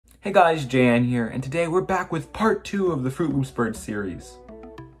Hey guys, Jan here, and today we're back with part 2 of the Fruit Loops Bird series.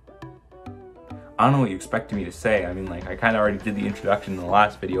 I don't know what you expected me to say. I mean, like, I kind of already did the introduction in the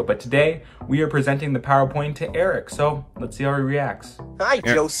last video, but today we are presenting the PowerPoint to Eric, so let's see how he reacts. Hi,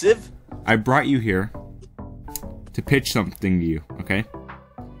 Joseph. I brought you here to pitch something to you, okay?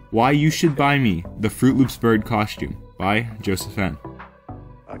 Why you should buy me the Fruit Loops Bird costume by Joseph N.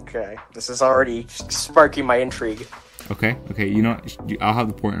 Okay, this is already sparking my intrigue. Okay, you know what? I'll have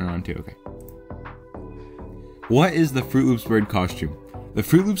the pointer on too, okay. What is the Fruit Loops Bird costume? The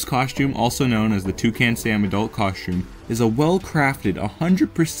Fruit Loops costume, also known as the Toucan Sam adult costume, is a well-crafted,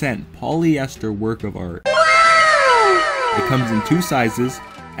 100% polyester work of art. It comes in 2 sizes,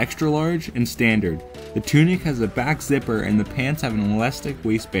 extra large and standard. The tunic has a back zipper and the pants have an elastic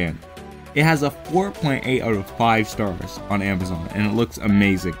waistband. It has a 4.8 out of 5 stars on Amazon and it looks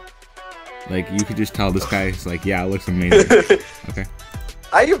amazing. Like, you could just tell this guy's like, yeah, it looks amazing. Okay.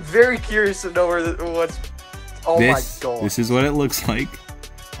 I am very curious to know what's... Oh my god. This is what it looks like.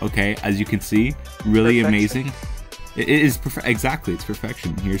 Okay, as you can see, really amazing. It is exactly, it's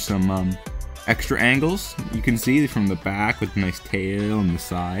perfection. Here's some extra angles you can see from the back with a nice tail on the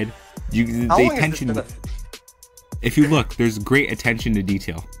side. If you look, there's great attention to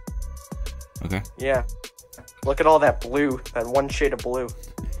detail. Okay. Yeah. Look at all that blue, that one shade of blue.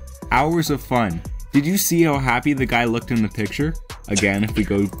 Hours of fun. Did you see how happy the guy looked in the picture? Again, if we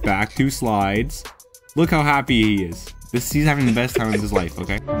go back 2 slides, look how happy he is. He's having the best time of his life,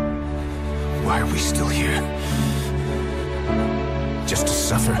 okay? Why are we still here? Just to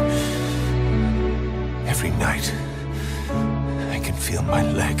suffer? Every night, I can feel my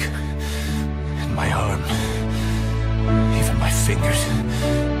leg, and my arm, even my fingers.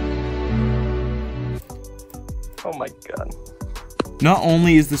 Oh my god. Not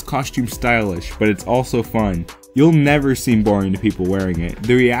only is this costume stylish, but it's also fun. You'll never seem boring to people wearing it.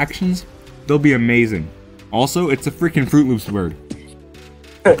 The reactions, they'll be amazing. Also, it's a freaking Fruit Loops bird.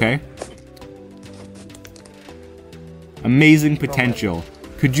 Okay? Amazing potential.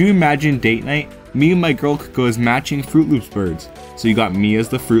 Could you imagine date night? Me and my girl could go as matching Fruit Loops birds. So you got me as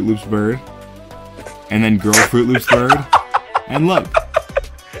the Fruit Loops bird, and then girl Fruit Loops bird. And look,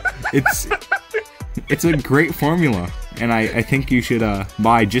 it's a great formula. And I think you should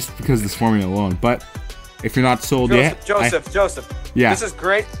buy just because of this formula alone. But if you're not sold yet... Joseph. Yeah. This is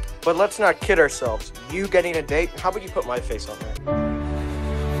great, but let's not kid ourselves. You getting a date? How about you put my face on there?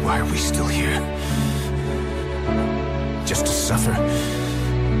 Why are we still here? Just to suffer?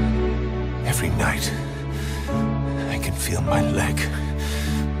 Every night, I can feel my leg,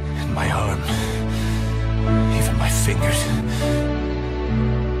 and my arm, even my fingers.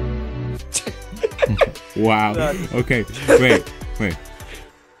 Wow. Okay. Wait.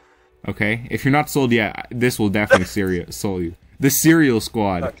 Okay. If you're not sold yet, this will definitely sold you. The Cereal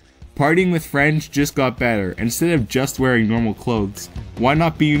Squad. Okay. Partying with friends just got better. Instead of just wearing normal clothes, why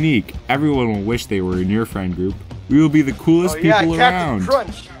not be unique? Everyone will wish they were in your friend group. We will be the coolest people around.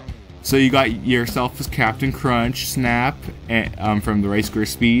 Crunch. So you got yourself as Captain Crunch, Snap, and, from the Rice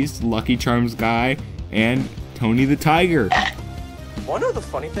Krispies, Lucky Charms guy, and Tony the Tiger. Wanna know the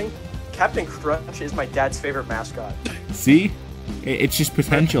funny thing? Captain Crunch is my dad's favorite mascot. See? It's just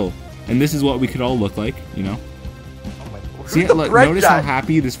potential. And this is what we could all look like, you know? Oh my god. See, look, notice how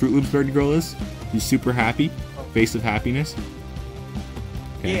happy this Fruit Loops bird girl is? She's super happy. Face of happiness.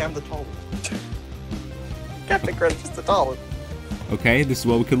 Okay. Yeah, I'm the tallest. Captain Crunch is the tallest. Okay, this is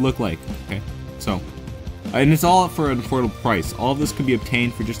what we could look like. Okay, so. And it's all for an affordable price. All of this could be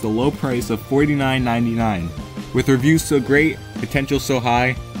obtained for just a low price of $49.99. With reviews so great, potential so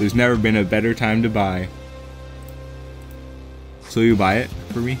high, there's never been a better time to buy. So you buy it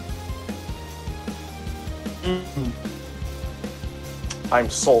for me? I'm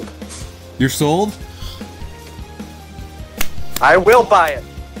sold. You're sold? I will buy it.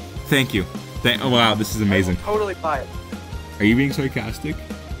 Thank you. Oh, wow, this is amazing. I will totally buy it. Are you being sarcastic?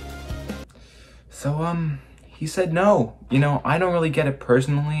 So, he said no. You know, I don't really get it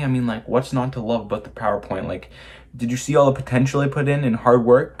personally. I mean, like, what's not to love about the PowerPoint? Like, did you see all the potential I put in and hard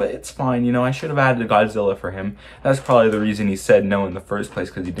work? But it's fine, you know, I should have added a Godzilla for him. That's probably the reason he said no in the first place,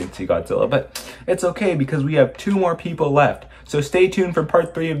 because he didn't see Godzilla. But it's okay, because we have 2 more people left. So stay tuned for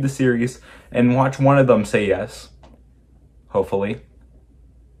part 3 of the series, and watch one of them say yes. Hopefully.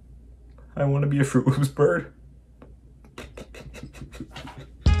 I want to be a Fruit Loops bird.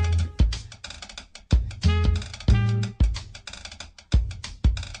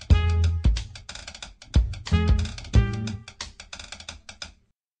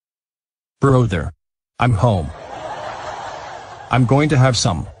 Brother, I'm home. I'm going to have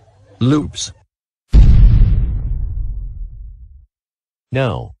some loops.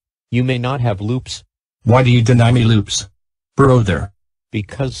 No. You may not have loops. Why do you deny me loops, brother?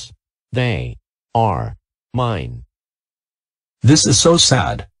 Because they are mine. This is so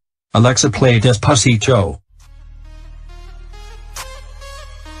sad. Alexa, play Despacito.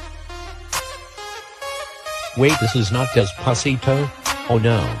 Wait, this is not Despacito? Oh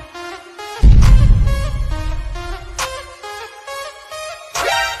no.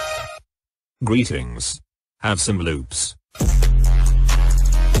 Greetings. Have some loops.